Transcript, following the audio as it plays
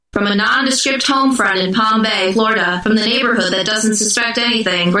From a nondescript home front in Palm Bay, Florida, from the neighborhood that doesn't suspect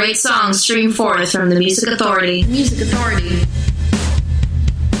anything, great songs stream forth from the Music Authority. Music Authority.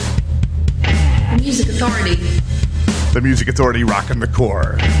 The Music Authority. The Music Authority, rocking the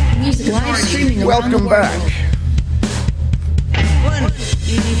core. Music Authority. Streaming Welcome back.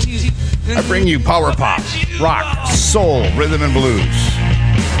 I bring you power pop, rock, soul, rhythm, and blues.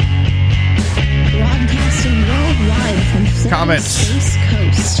 Broadcasting worldwide from Comments. Space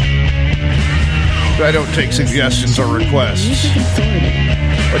Coast. I don't take suggestions or requests,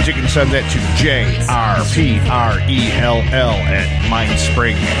 but you can send that to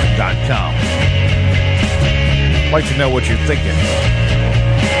jrprell@mindspring.com. I'd like to know what you're thinking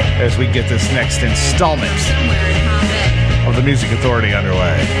as we get this next installment of the Music Authority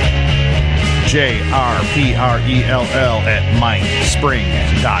underway.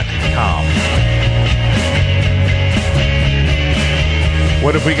 jrprell@mindspring.com.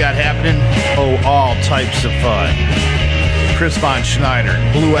 What have we got happening? Oh, all types of fun. Chris Von Schneider,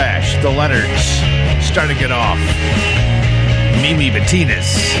 Blue Ash, the Leonards, starting it off. Mimi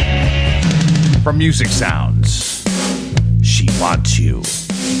Bettinas from Music Sounds. She Wants You.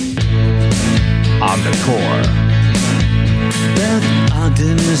 On the core. Beth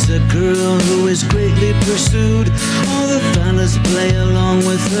Ogden is a girl who is greatly pursued. All the fellas play along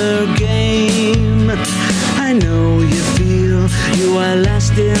with her game. I know you feel you are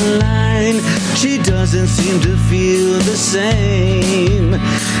last in line. She doesn't seem to feel the same.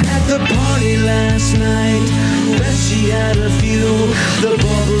 At the party last night, Beth, she had a few. The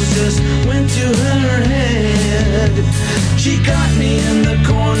bubbles just went to her head. She got me in the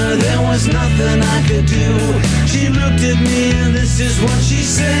corner, there was nothing I could do. She looked at me and this is what she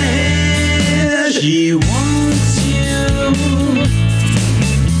said. She wants you.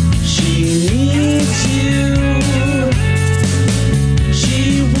 She needs you.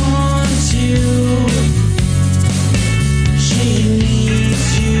 She wants you. She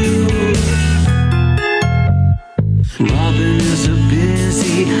needs you. Robin is a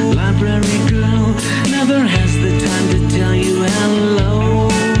busy library girl, never has the time to tell you hello.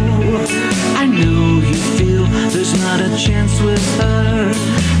 I know you feel there's not a chance with her.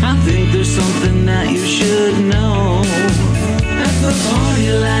 I think there's something that you should know. At the party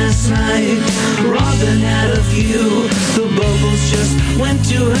last night, Robin had a few. The bubbles just went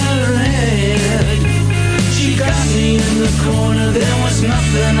to her head. She got me in the corner, there was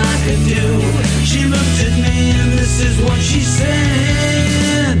nothing I could do. She looked at me and this is what she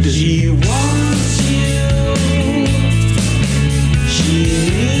said. She wants you. She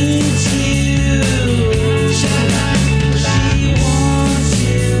needs you. She wants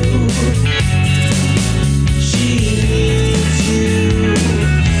you. She needs you.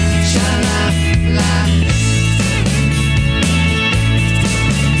 Sha-la-la.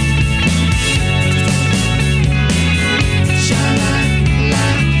 Sha-la-la.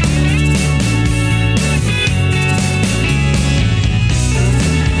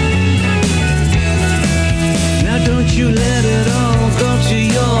 Now don't you let it all go to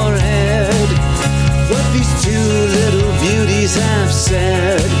your head. What these two little beauties have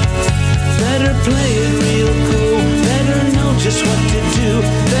said. Better play it real cool. Better know just what to do.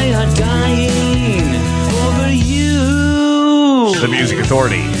 They are dying over you. The Music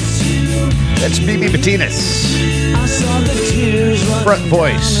Authority. That's Mimi Bettinas. I saw the tears run Front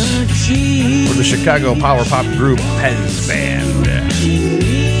voice down her cheek. for the Chicago power pop group Pez Band.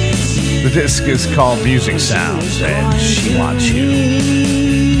 The disc is called Music Sounds, and She Wants You.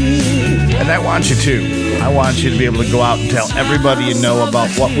 And I want you to. I want you to be able to go out and tell everybody you know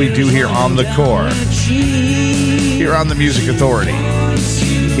about what we do here on the core. Here on the Music Authority.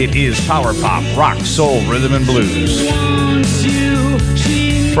 It is power pop, rock, soul, rhythm, and blues.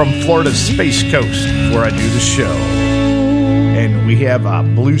 From Florida's Space Coast, where I do the show. And we have a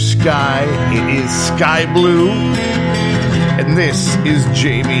blue sky. It is sky blue. And this is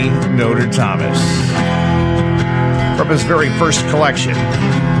Jamie Noter Thomas. From his very first collection,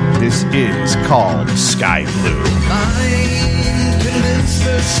 this is called Sky Blue. Mind convinced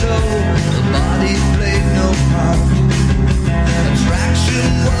her soul, the body played no part.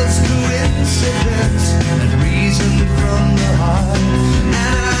 Attraction was coincidence and reason from the heart. And I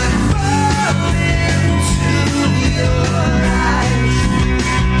fall into your eyes.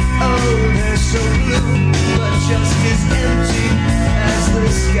 Oh, they're so blue, but just as empty as the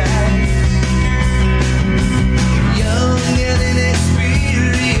skies. Young and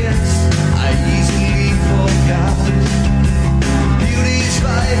inexperienced, I easily forgot. Beauty's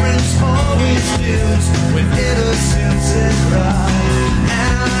vibrance always fills with innocence and pride.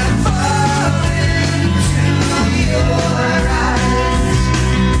 And I fall into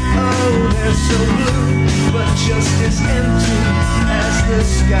so blue, but just as empty as the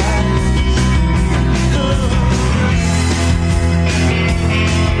sky.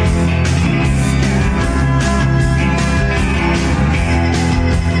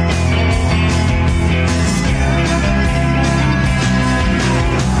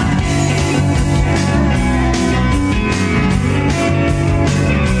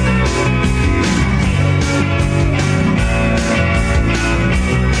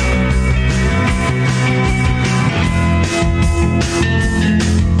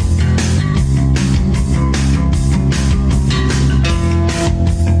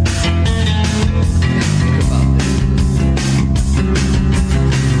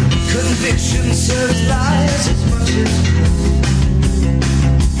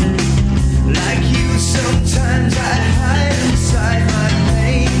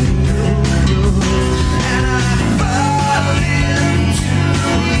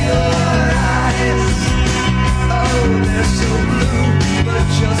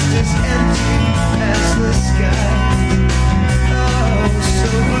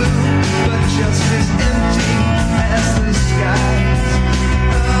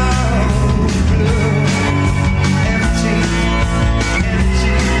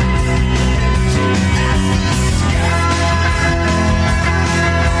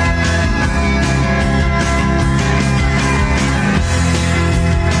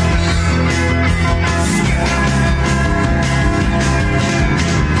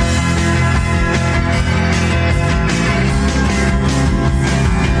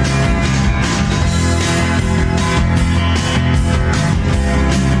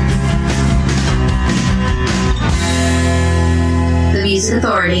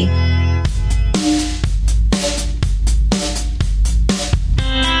 Authority.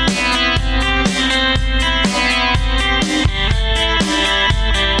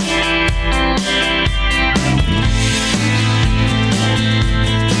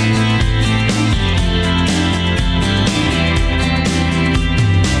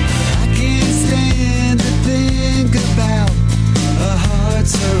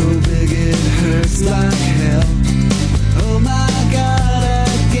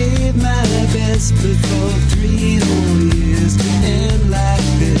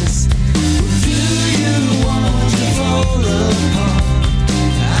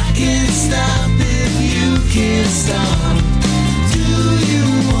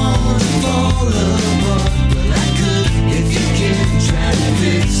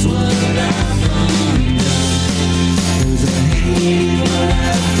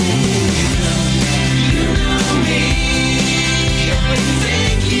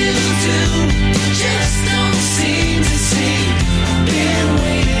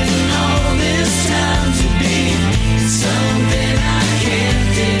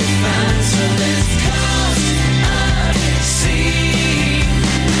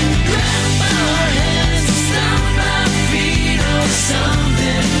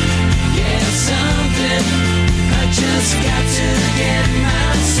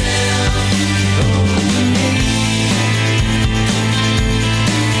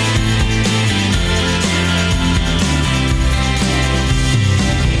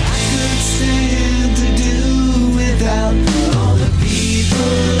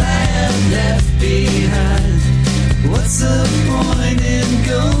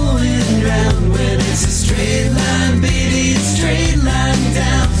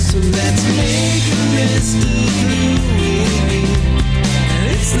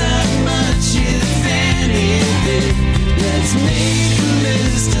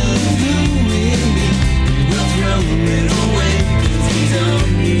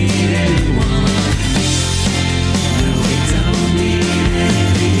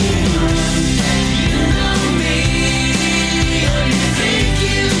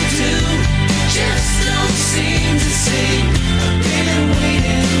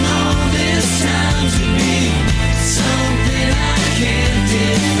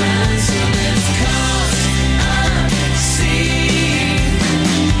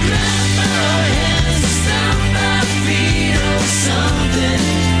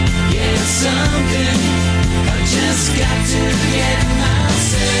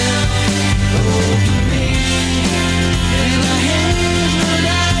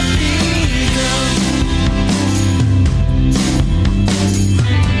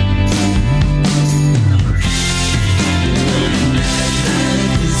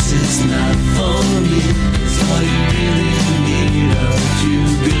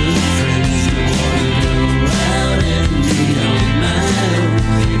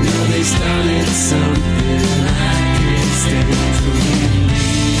 Something I can't stand to leave.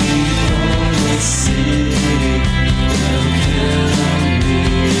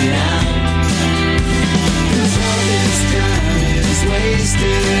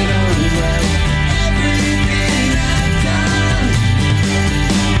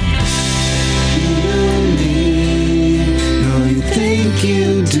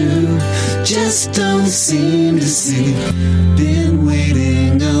 just don't seem to see. Been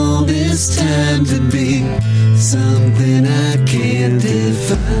waiting all this time to be something I can't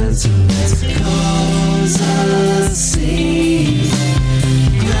define. So let's cause a scene.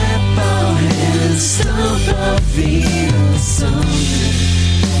 Clap our hands, stomp our feet or something.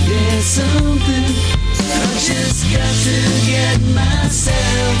 Yeah, something. I just got to get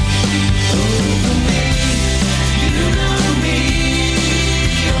myself over me. You know me.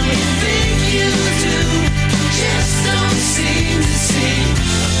 Only thing you do just don't seem to see.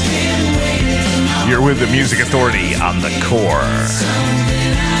 Been waiting. You're with the Music Authority on the KOR.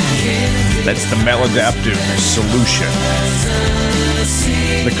 That's the maladaptive solution.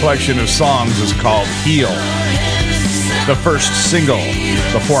 The collection of songs is called Heal. The first single,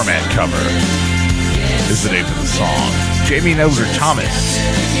 the format cover, is the name of the song. Jamie Noser Thomas,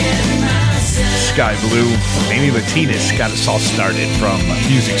 Sky Blue, Amy Martinez got us all started from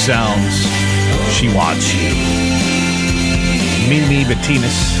Music Sounds, She Wants You. Mimi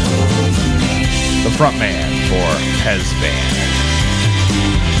Martinez, the frontman for Pez Band.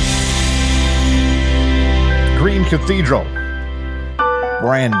 Green Cathedral,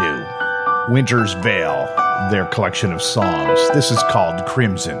 brand new, Winter's Veil, their collection of songs. This is called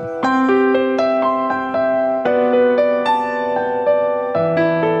Crimson.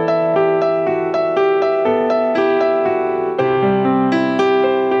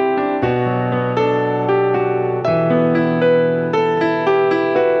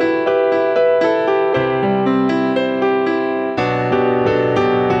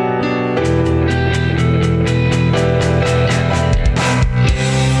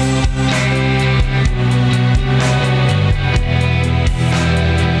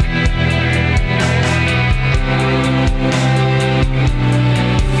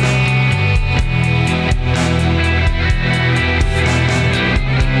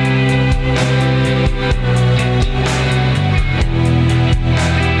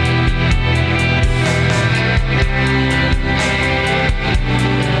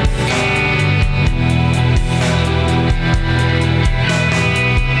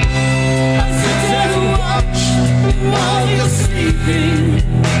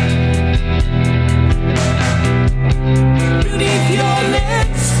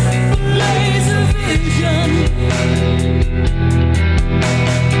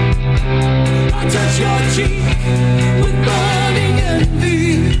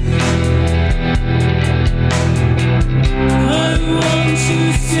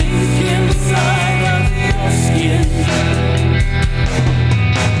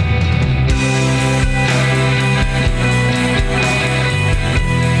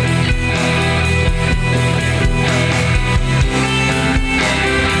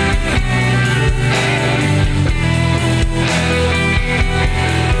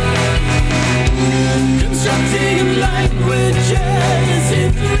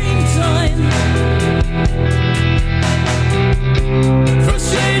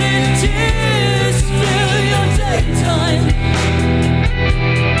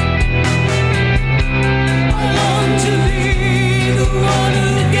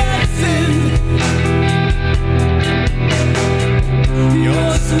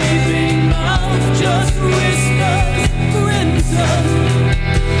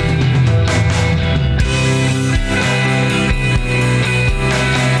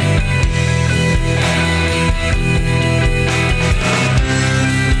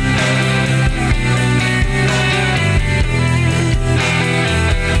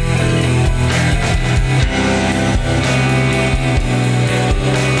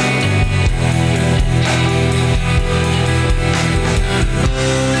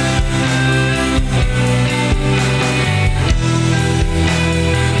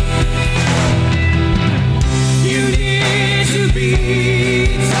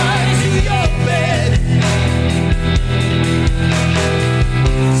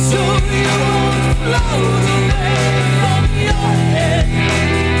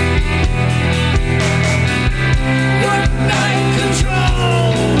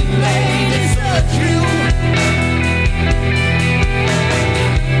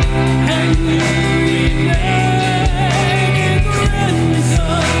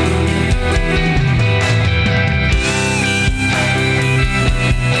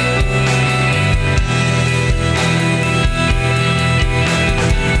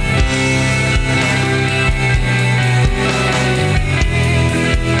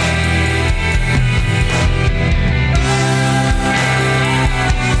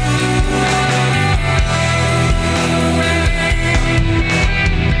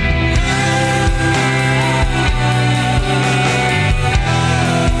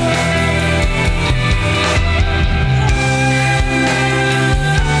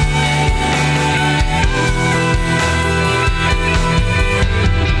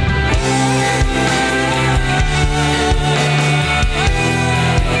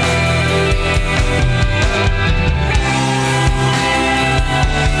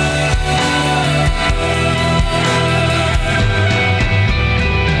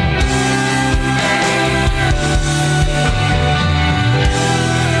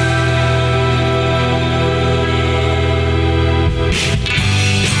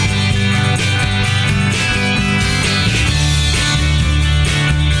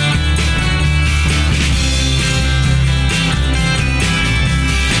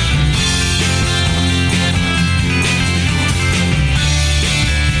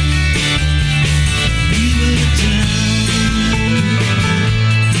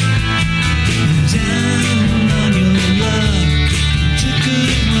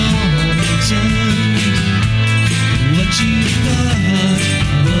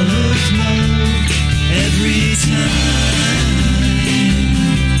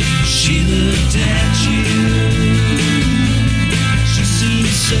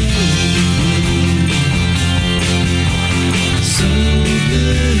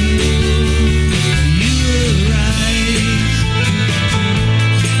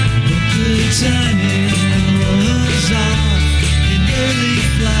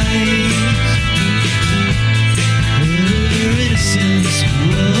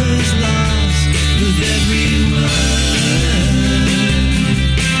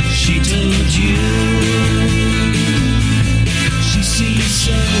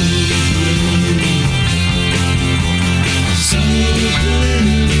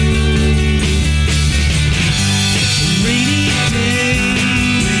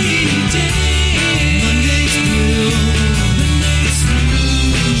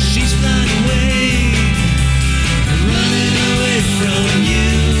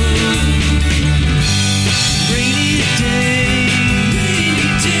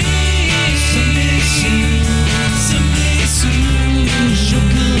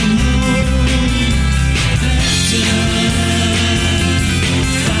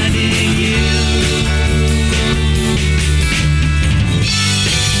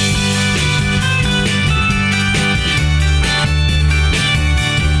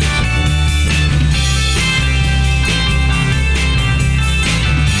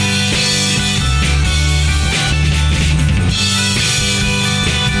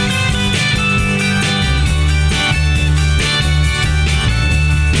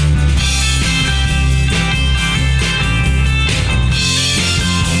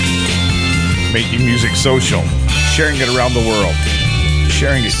 making music social, sharing it around the world,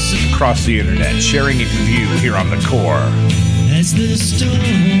 sharing it across the internet, sharing it with you here on the KOR.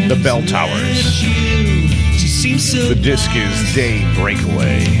 The bell towers. The disc is Day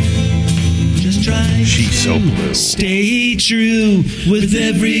Breakaway. She's so blue. Stay true with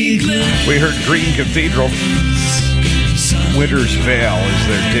every glance. We heard Green Cathedral. Winter's Veil is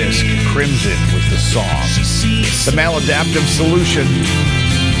their disc. Crimson was the song. The Maladaptive Solution,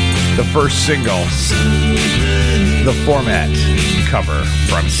 the first single. The Format cover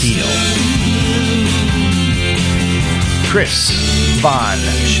from Heel. Chris Von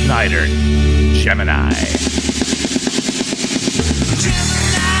Schneider, Gemini.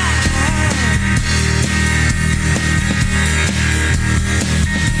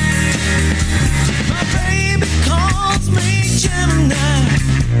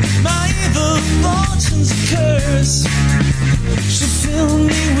 My evil fortune's a curse. She filled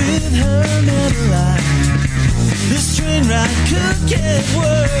me with her metal light. This train ride could get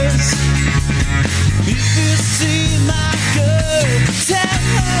worse. If you see my girl, tell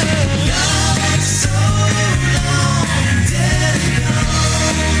her love so long, dead and gone.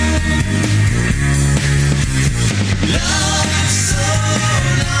 Love so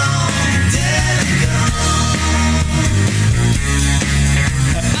long, dead and gone.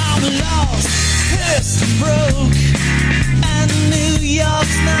 I'm lost, pissed and broke, and New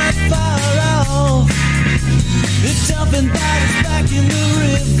York's not far off. The dumping bottles back in the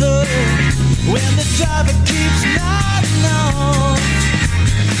river, when the driver keeps nodding off.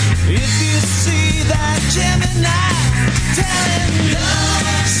 If you see that Gemini, tell him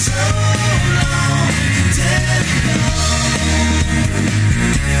love so long, dead and gone.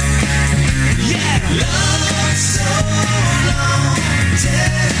 Yeah, love so long,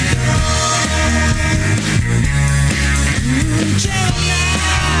 dead and gone. Gemini.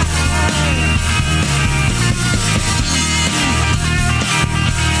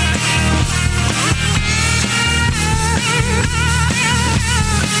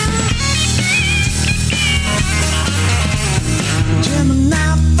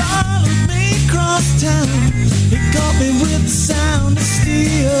 Gemini followed me across town. It caught me with the sound of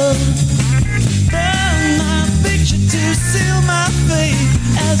steel. Burned my picture to seal my fate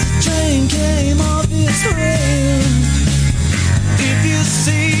as the train came off its rail. If you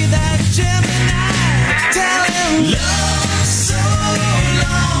see that Gemini, tell him love so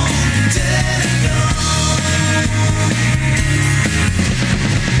long, dead and gone.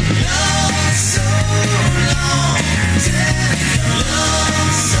 Love so long, dead and gone.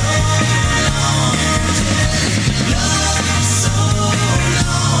 Love so long, dead. Love so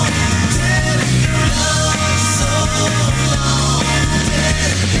long, dead. Love so long, dead.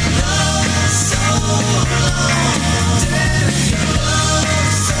 Love so long, dead. Love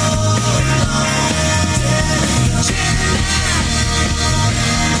so long, dead.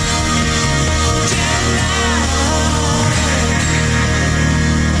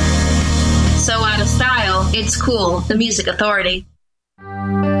 So out of style, it's cool. The Music Authority.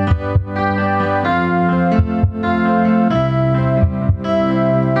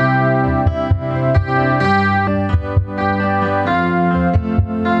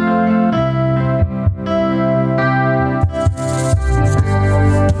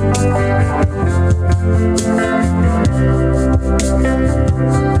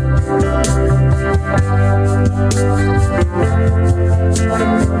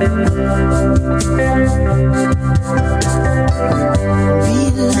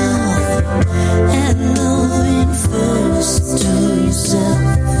 Realize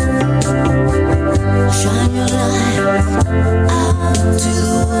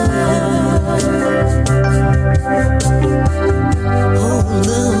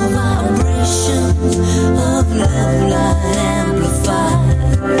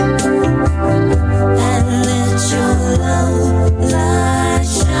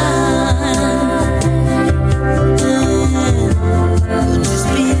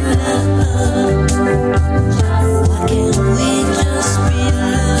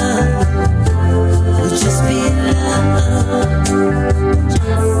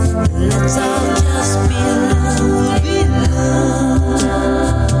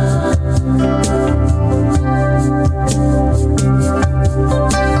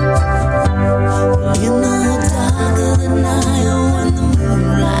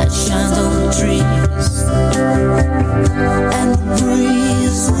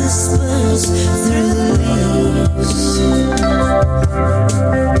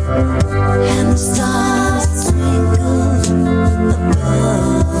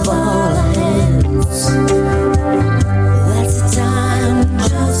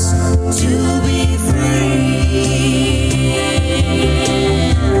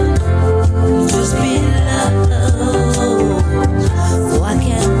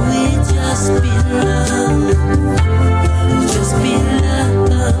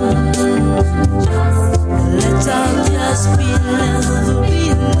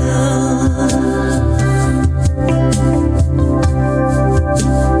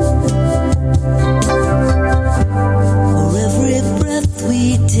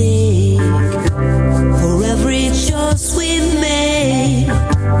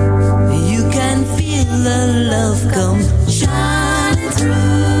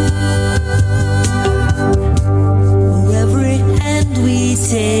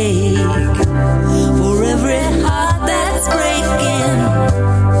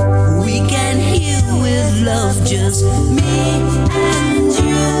just me and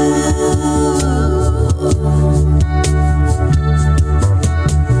you.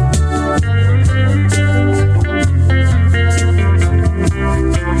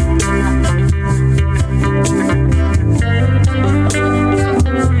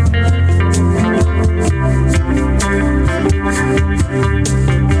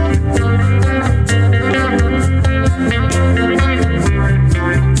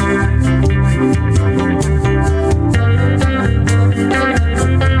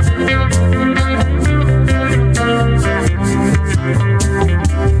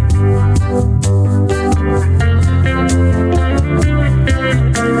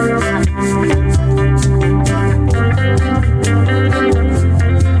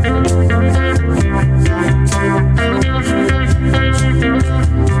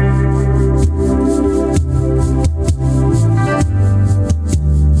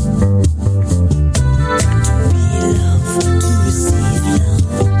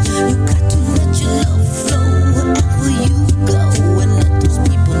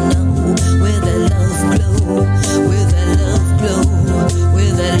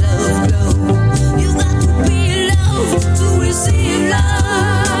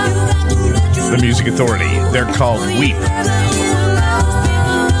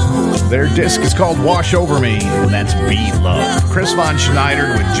 Disc is called Wash Over Me, and that's Be Love. Chris Von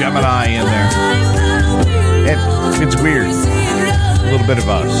Schneider with Gemini in there. And it's weird. A little bit of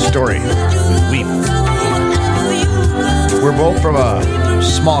a story with Weep. We're both from a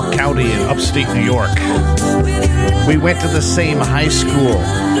small county in upstate New York. We went to the same high school,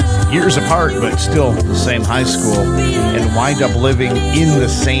 years apart, but still the same high school, and wind up living in the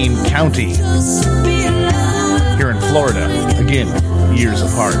same county here in Florida. Again, years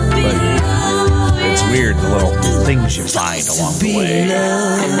apart, but it's weird, the little things you find along the way.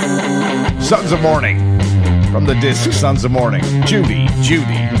 Sons of Morning, from the disc Sons of Morning. Judy,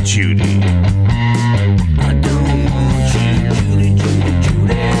 Judy, Judy. I don't want you, Judy, Judy,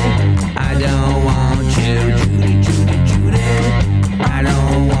 Judy. I don't want you, Judy, Judy, Judy. I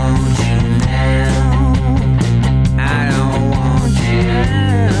don't want you now. I don't want you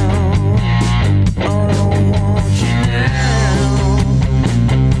now. I don't want you now.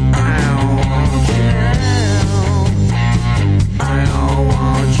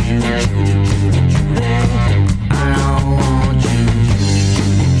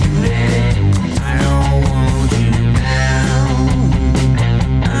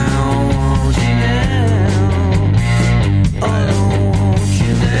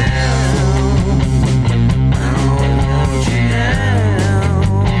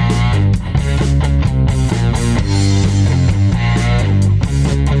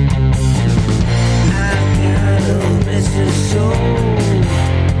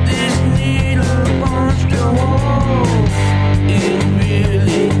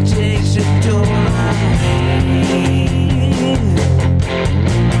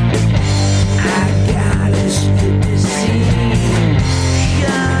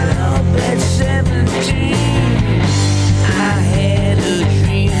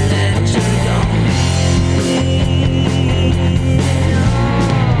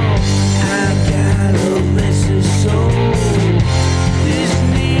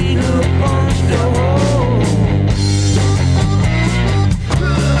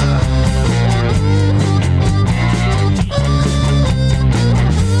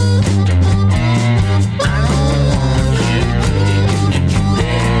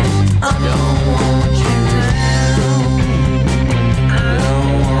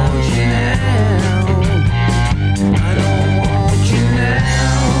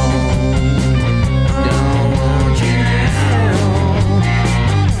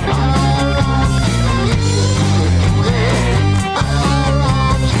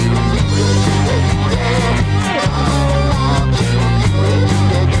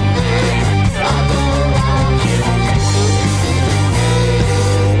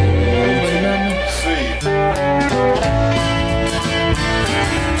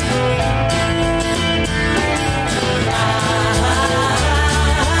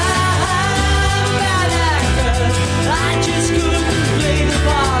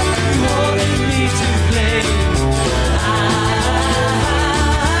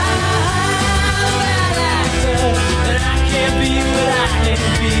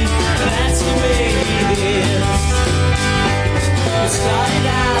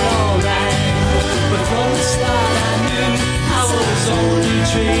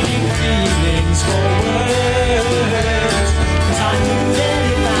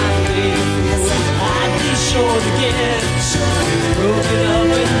 broken up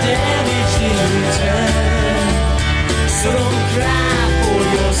and damaged in return.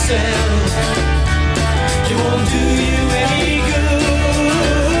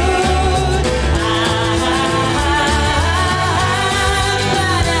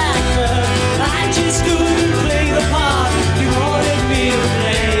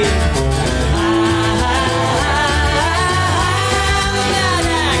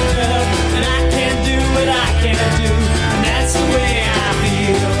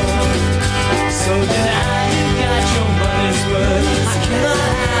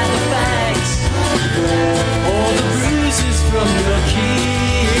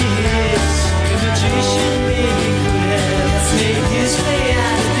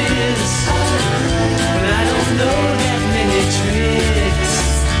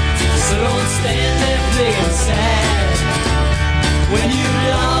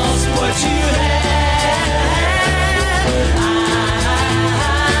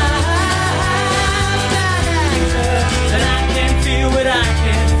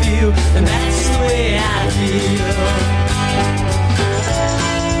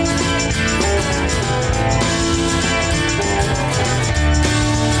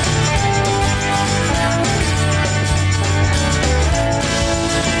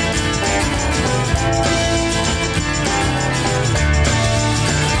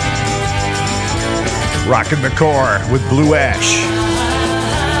 Rockin' the KOR with Blue Ash.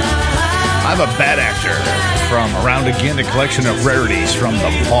 I'm a Bad Actor from Around Again, a collection of rarities from the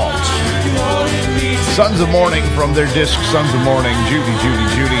vault. Sons of Morning from their disc Sons of Morning, Judy.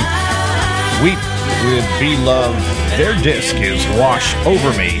 Weep with Be Love. Their disc is Wash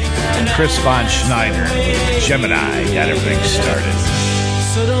Over Me. Chris Von Schneider, Gemini, got everything started.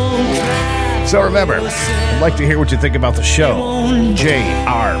 So remember, I'd like to hear what you think about the show.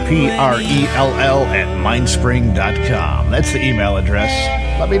 JRPRELL@mindspring.com. That's the email address.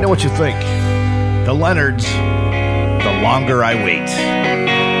 Let me know what you think. The Leonards, The Longer I Wait.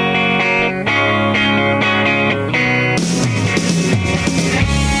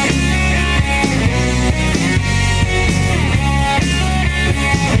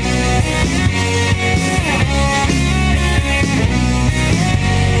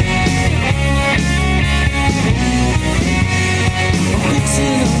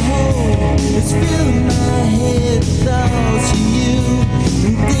 It's filling my head, thoughts of you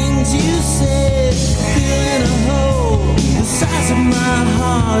and things you said. Filling a hole the size of my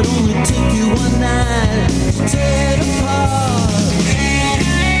heart. Only took you one night to tear it apart.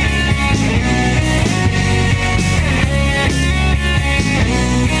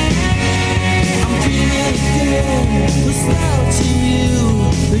 I'm dreaming again without you.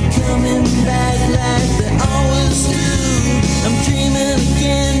 They're coming back like they always do. I'm dreaming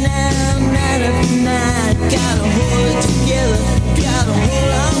again now, night after night. Gotta hold it together, gotta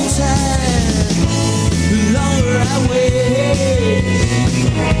hold on tight. The longer I wait,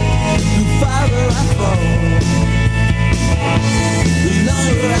 the farther I fall. The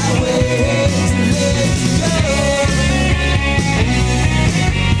longer I wait to let you go.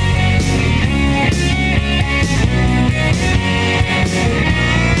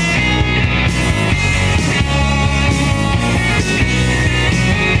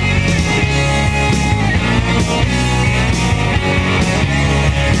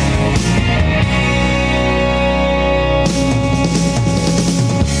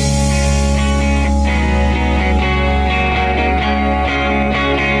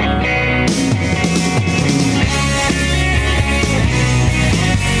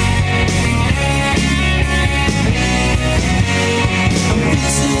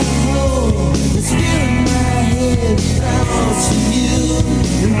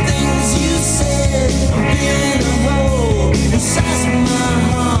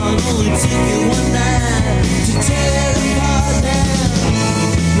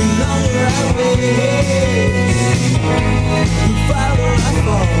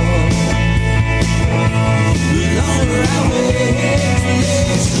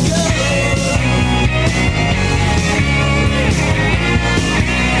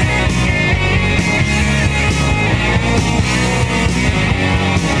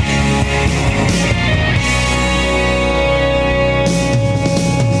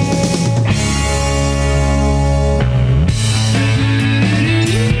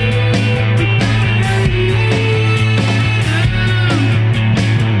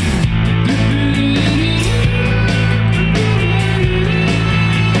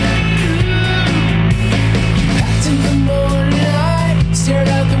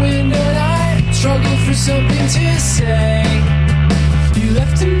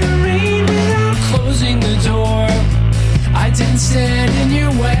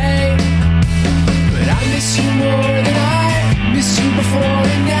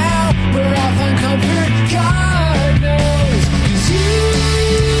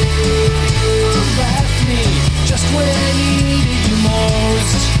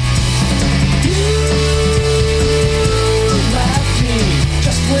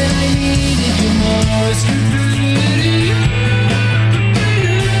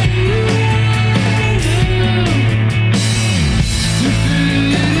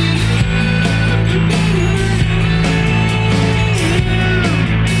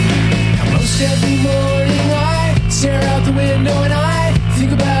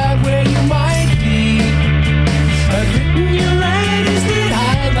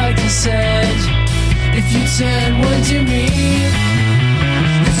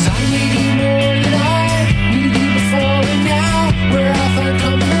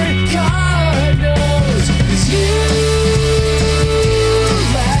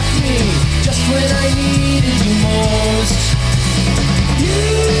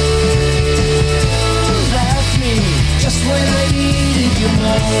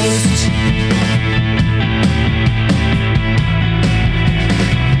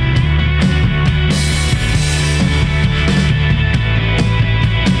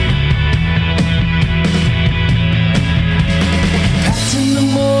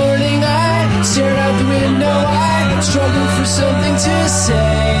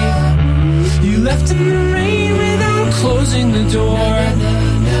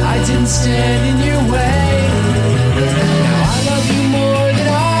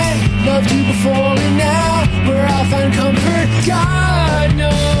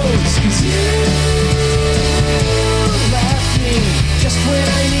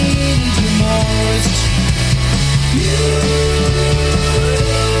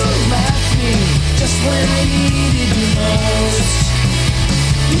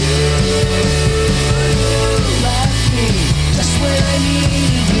 I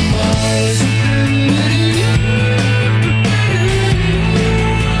need the most.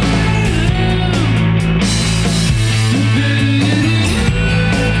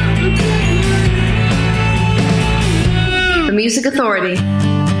 The Music Authority.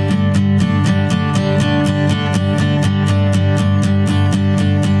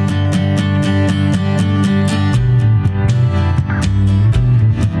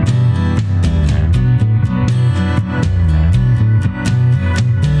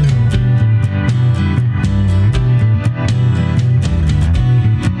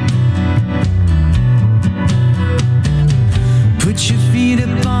 Put your feet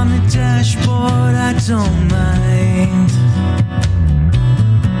up on the dashboard, I don't mind.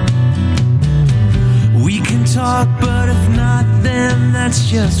 We can talk, but if not, then that's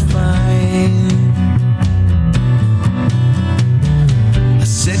just fine. I'll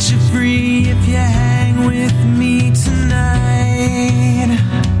set you free if you hang with me tonight.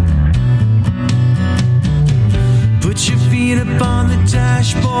 Put your feet up on the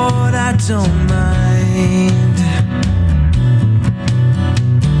dashboard, I don't mind.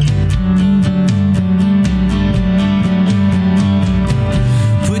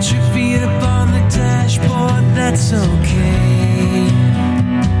 Put your feet up on the dashboard, that's okay.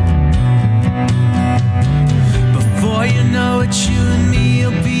 Before you know it, you and me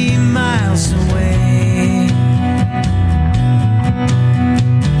will be miles away.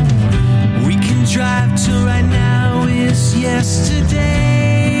 We can drive to right now is yesterday.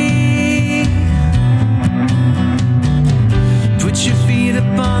 Put your feet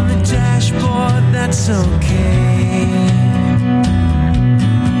up on the dashboard, that's okay.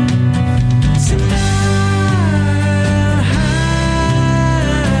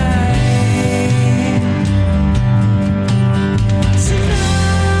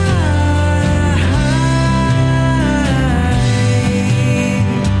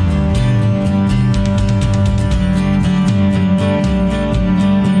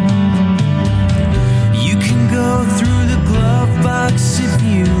 If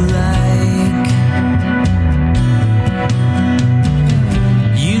you like,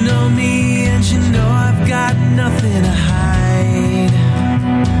 you know me and you know I've got nothing to hide.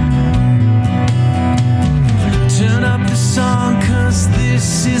 Turn up the song, 'cause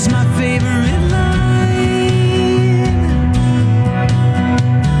this is my favorite line.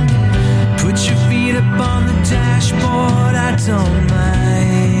 Put your feet up on the dashboard, I don't mind.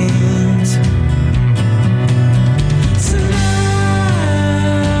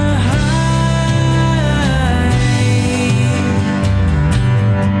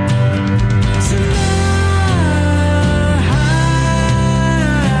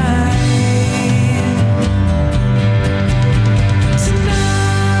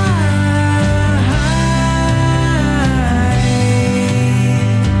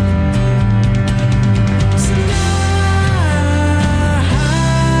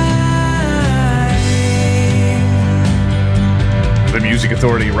 Music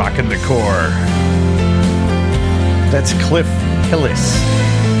Authority, Rockin' the KOR. That's Cliff Hillis.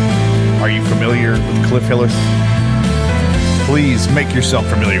 Are you familiar with Cliff Hillis? Please make yourself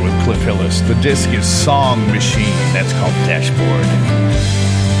familiar with Cliff Hillis. The disc is Song Machine. That's called Dashboard.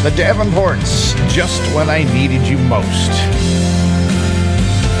 The Davenports, Just When I Needed You Most.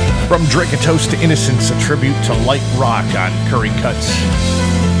 From Drink a Toast to Innocence, a tribute to light rock on Curry Cuts.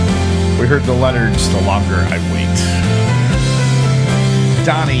 We heard the Leonards, The Longer I Wait.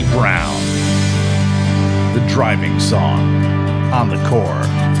 Donnie Brown, The Driving Song, on the KOR.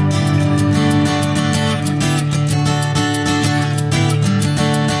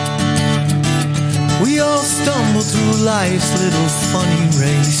 We all stumble through life's little funny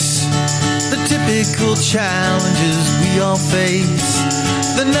race. The typical challenges we all face.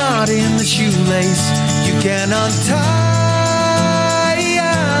 The knot in the shoelace you can't untie.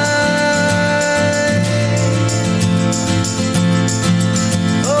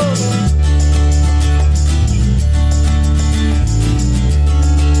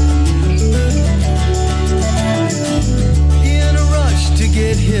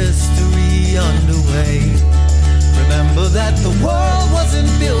 Get history underway. Remember that the world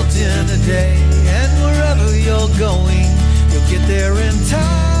wasn't built in a day, and wherever you're going, you'll get there in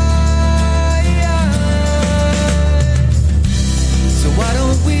time. So why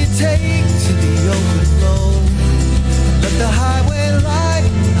don't we take to the open road? Let the highway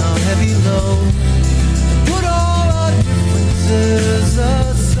lighten our heavy load. Put all our differences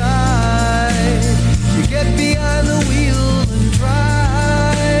aside. You get behind the wheel and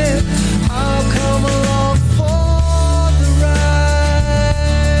drive. I'll come along for the ride.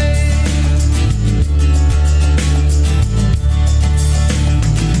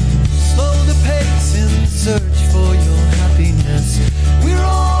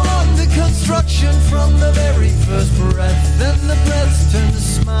 turn to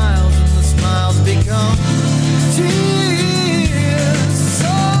smiles and the smiles become tears.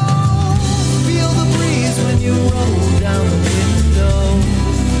 So feel the breeze when you roll down the window.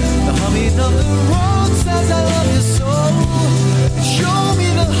 The humming of the road says I love you so. Show me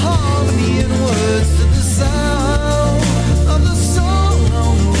the harmony in words to the sound of the song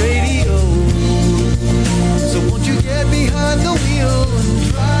on the radio. So won't you get behind the wheel and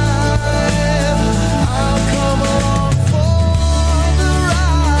drive? I'll come along for the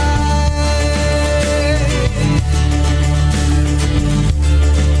ride.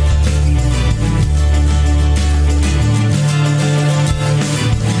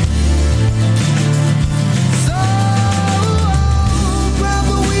 So grab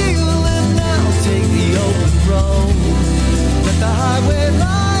the wheel and I'll take the open road. Let the highway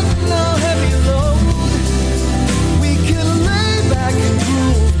lighten our heavy load. We can lay back and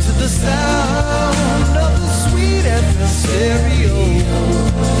groove to the sound of the sweet FM stereo.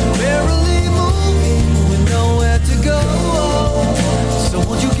 Merrily moving with nowhere to go. So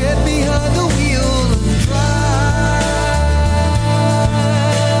won't you get behind the wheel and drive?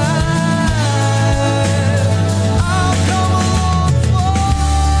 I'll come along for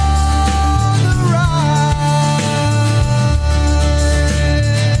the ride.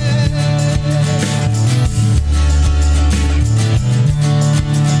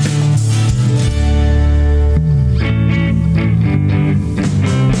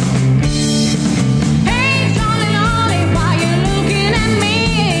 Hey, Johnny, Ollie, why you looking at me?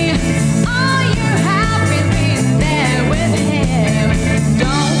 Are you happy being there with him?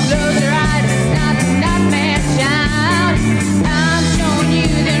 Don't close your eyes, it's not that man's child. I'm showing you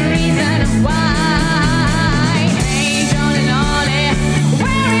the reason why. Hey, Johnny, Ollie,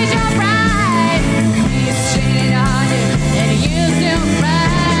 where is your pride? He's cheating on you and you still cry.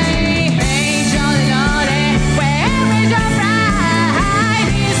 Hey, Johnny, Ollie, where is your pride?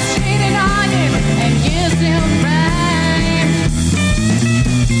 He's cheating on you and you still cry.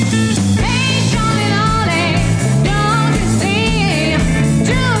 Hey, Johnny, Ollie, don't you see?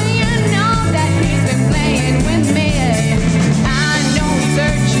 Do you know that he's been playing with me? I know he's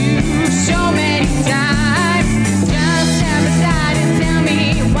hurt you so many times. Just step aside and tell me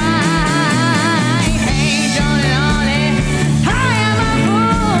why. Hey, Johnny, Ollie, I am a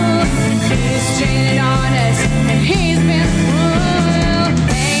fool. He's cheating on us and he's been cruel.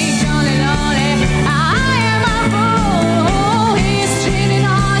 Hey, Johnny, Ollie, I am a fool. He's cheating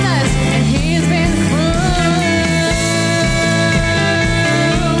on us and he's been cruel.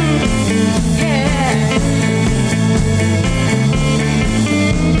 Yeah.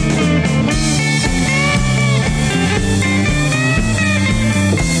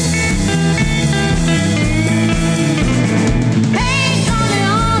 Hey, Johnny,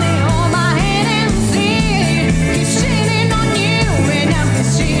 Ollie, hold my hand and see. He's cheating on you and now he's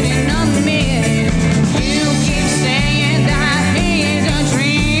cheating on me. You keep saying that he is a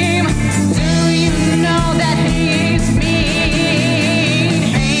dream. Do you know that he is mean?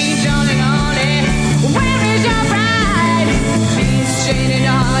 Hey, Johnny, Ollie, where is your pride? He's cheating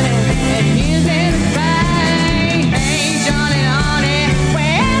on it and he's been right. Hey, Johnny, Ollie,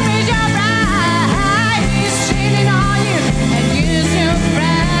 where is your pride? He's cheating on you and you still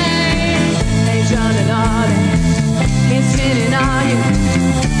cry. Hey, Johnny, Ollie, he's cheating on you.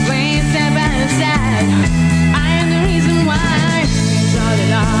 Please step aside. I am the reason why. Hey, Johnny,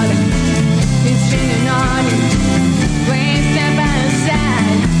 Ollie, he's cheating on you. Please step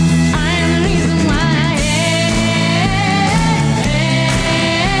aside. I am the reason why.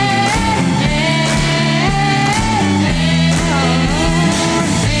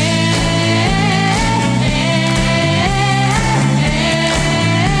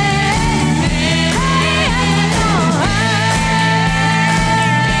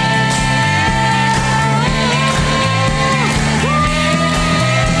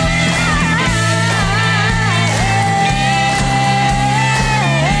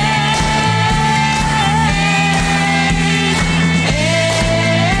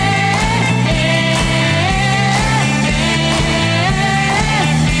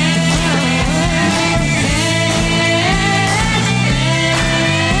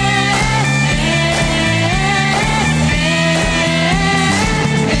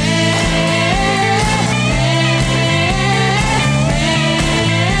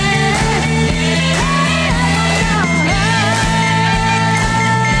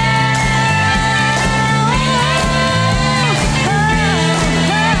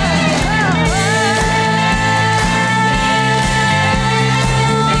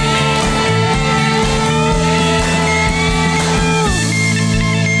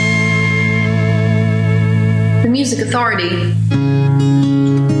 Music Authority.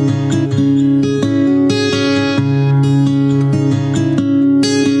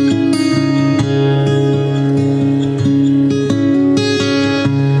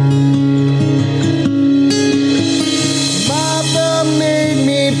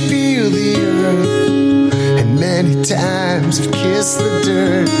 can't feel the earth, and many times I've kissed the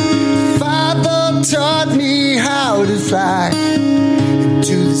dirt. Father taught me how to fly, and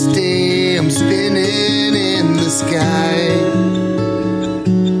to this day I'm spinning in the sky.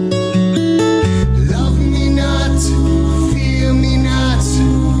 Love me not, fear me not,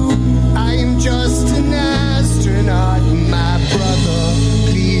 I am just an astronaut. My brother,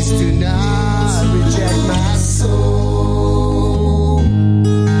 please do not reject my soul.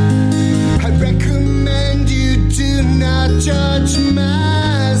 I recommend you do not judge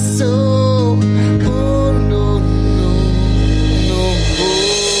my soul. Oh no, no, no.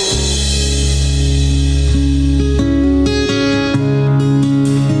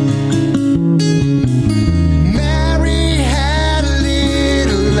 Mary had a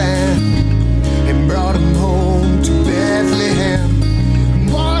little lamb and brought him home to Bethlehem.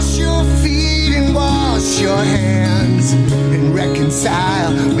 Wash your feet and wash your hands and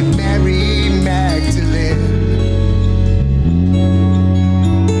reconcile with Mary Magdalene.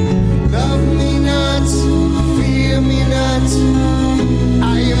 Love me not, fear me not,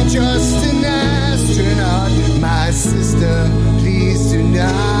 I am just an astronaut. My sister, please do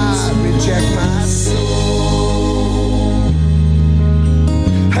not reject my soul.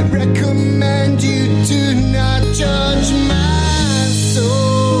 I recommend you do not judge my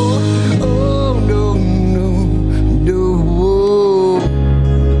soul. Oh no, no, no.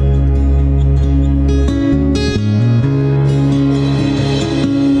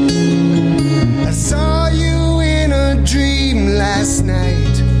 I saw you in a dream last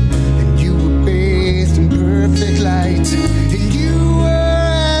night, and you were bathed in perfect light, and you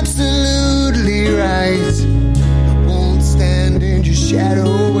were absolutely right. I won't stand in your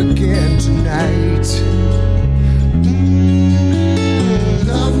shadow again tonight.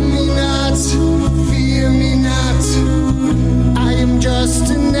 Love me not, fear me not, I am just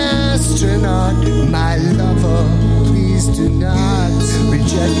an astronaut. My lover, please do not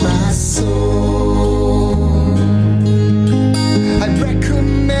reject my soul. I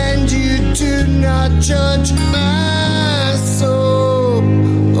recommend you do not judge my soul.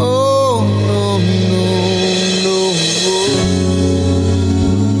 Oh no, no, no.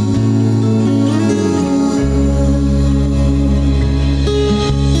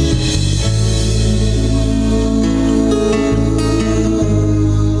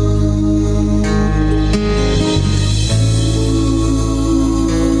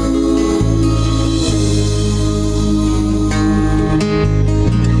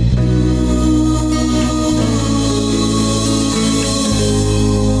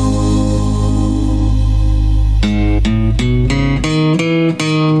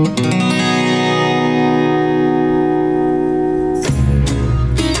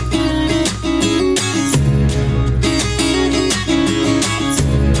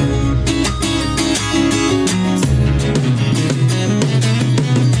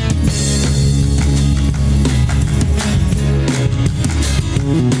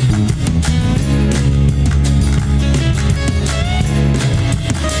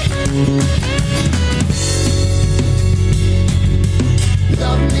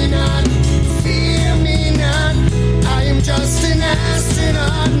 Love me not, fear me not, I am just an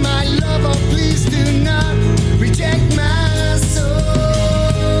astronaut. My lover, please do not reject my soul.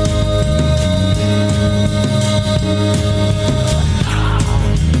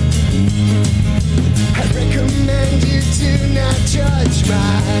 I recommend you do not judge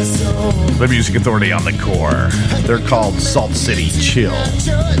my soul. The Music Authority on the KOR. They're called Salt City Chill.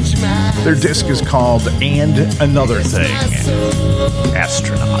 Their disc is called And Another Thing.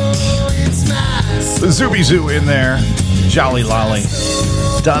 Astronaut. The Zooby Zoo in there. Jolly Lolly.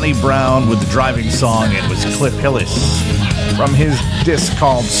 Donnie Brown with the driving song. It was Cliff Hillis from his disc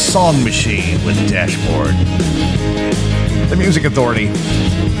called Song Machine with Dashboard. The Music Authority.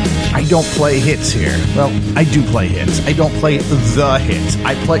 I don't play hits here. Well, I do play hits. I don't play the hits.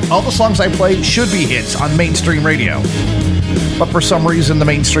 I play all the songs I play should be hits on mainstream radio. But for some reason, the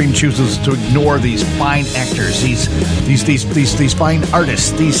mainstream chooses to ignore these fine actors, these fine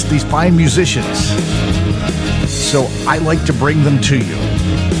artists, these fine musicians. So I like to bring them to you.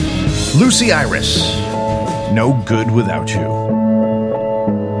 Lucy Iris, No Good Without You.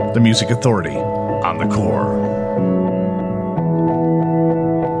 The Music Authority on the KOR.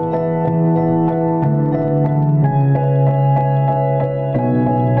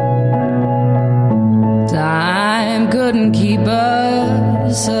 Time couldn't keep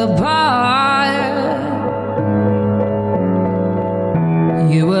us apart.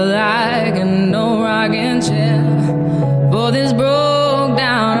 You were like an old rocking chair for this broke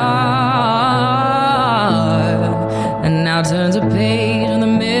down heart, and now turns a page in the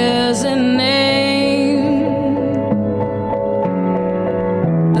middle.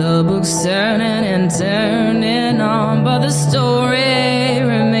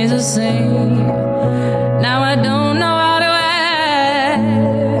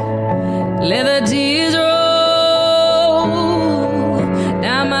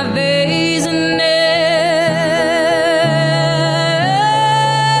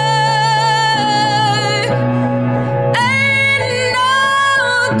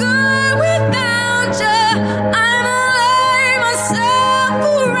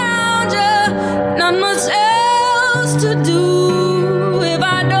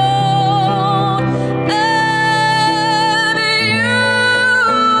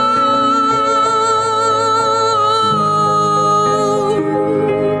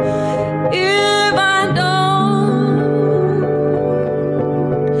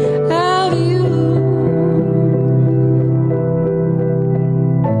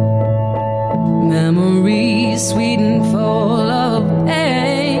 memories sweet and full of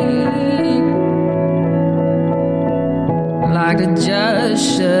pain. Like to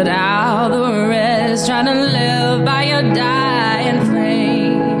just shut out the rest, trying to live by your dying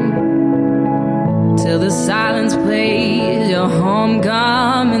frame. Till the silence plays your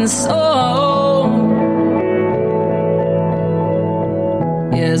homecoming song.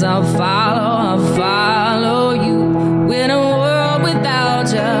 Yes, I'll follow you. In a world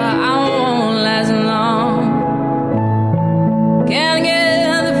without you, I won't last long. Can't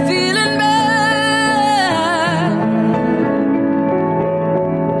get the feeling back.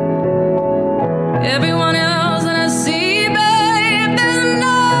 Everyone else that I see, babe, there's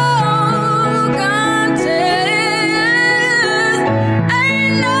no contest.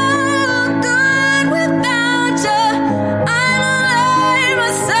 Ain't no good without you. I'm alive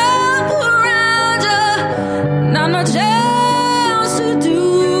myself around you. Not much else to do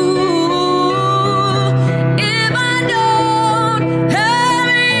if I don't have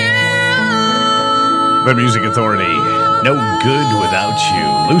you. The Music Authority. No good without you.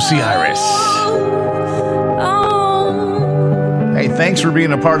 Lucy Iris. Hey, thanks for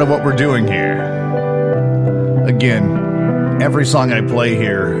being a part of what we're doing here. Again, every song I play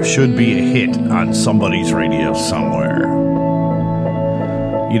here should be a hit on somebody's radio somewhere.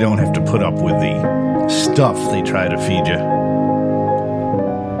 You don't have to put up with the stuff they try to feed you.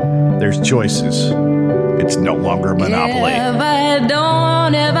 There's choices. It's no longer a monopoly.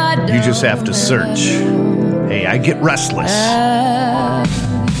 You just have to search. Hey, I get restless.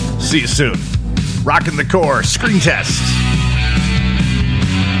 See you soon. Rockin' the KOR Screen Test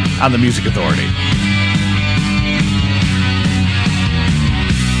on the Music Authority.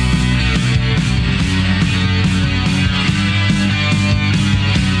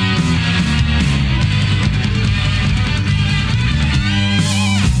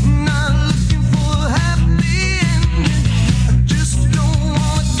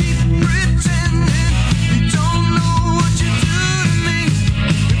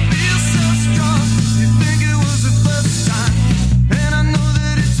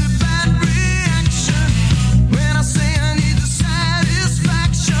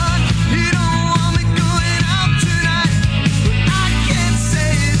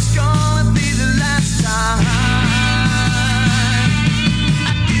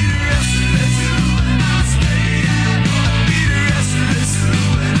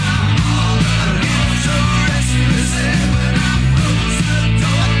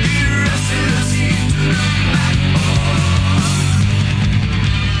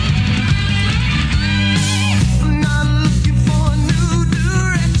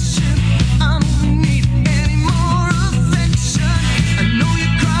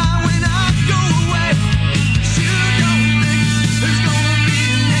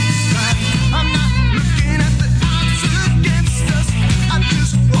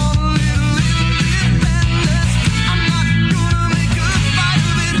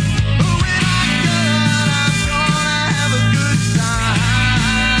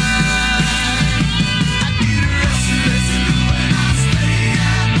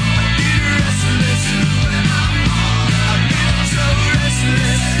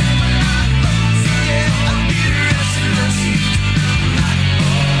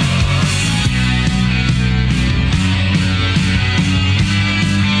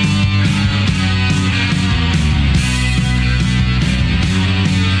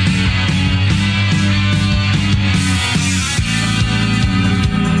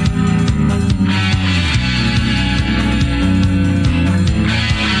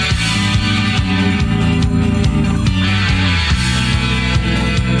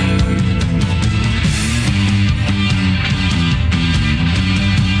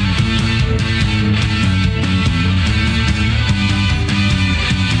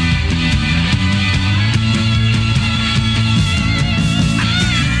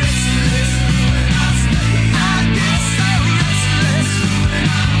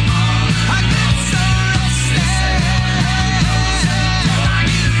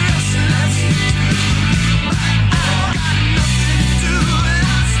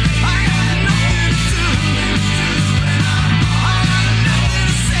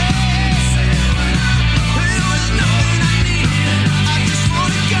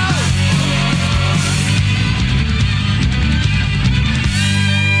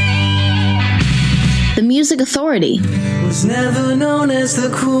 Music Authority. Was never known as the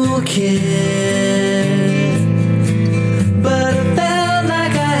cool kid, but I felt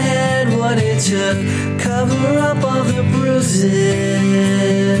like I had what it took. Cover up all the bruises,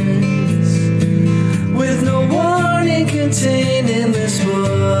 with no warning contained in this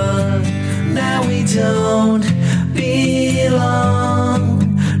book. Now we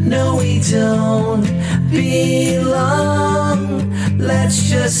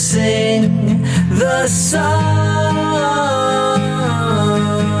just sing the song.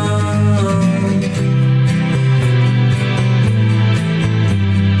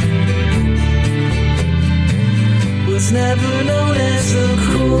 Was never known as the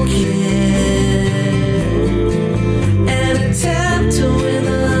cool kid, an attempt to win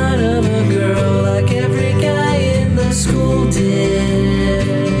the heart of a girl like every guy in the school did.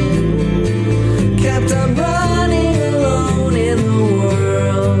 Kept on running alone in the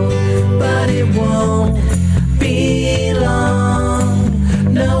world, but it won't be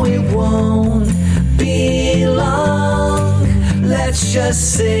long. No, it won't be long. Let's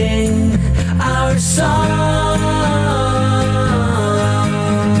just sing our song.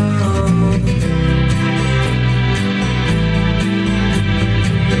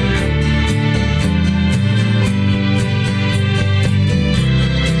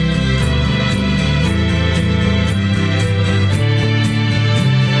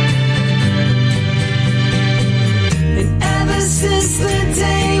 Since the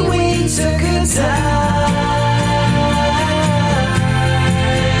day we took a dive,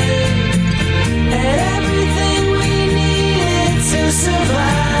 and everything we needed to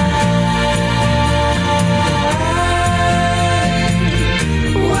survive,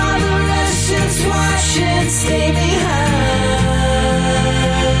 while the rest just watch and stay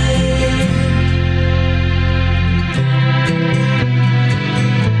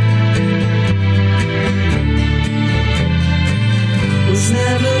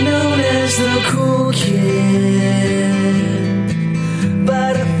never known as the cool kid,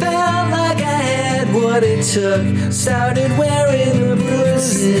 but I felt like I had what it took. Started wearing the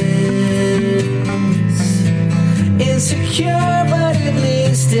bruises, insecure, but at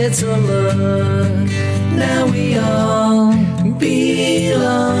least it's a look. Now we all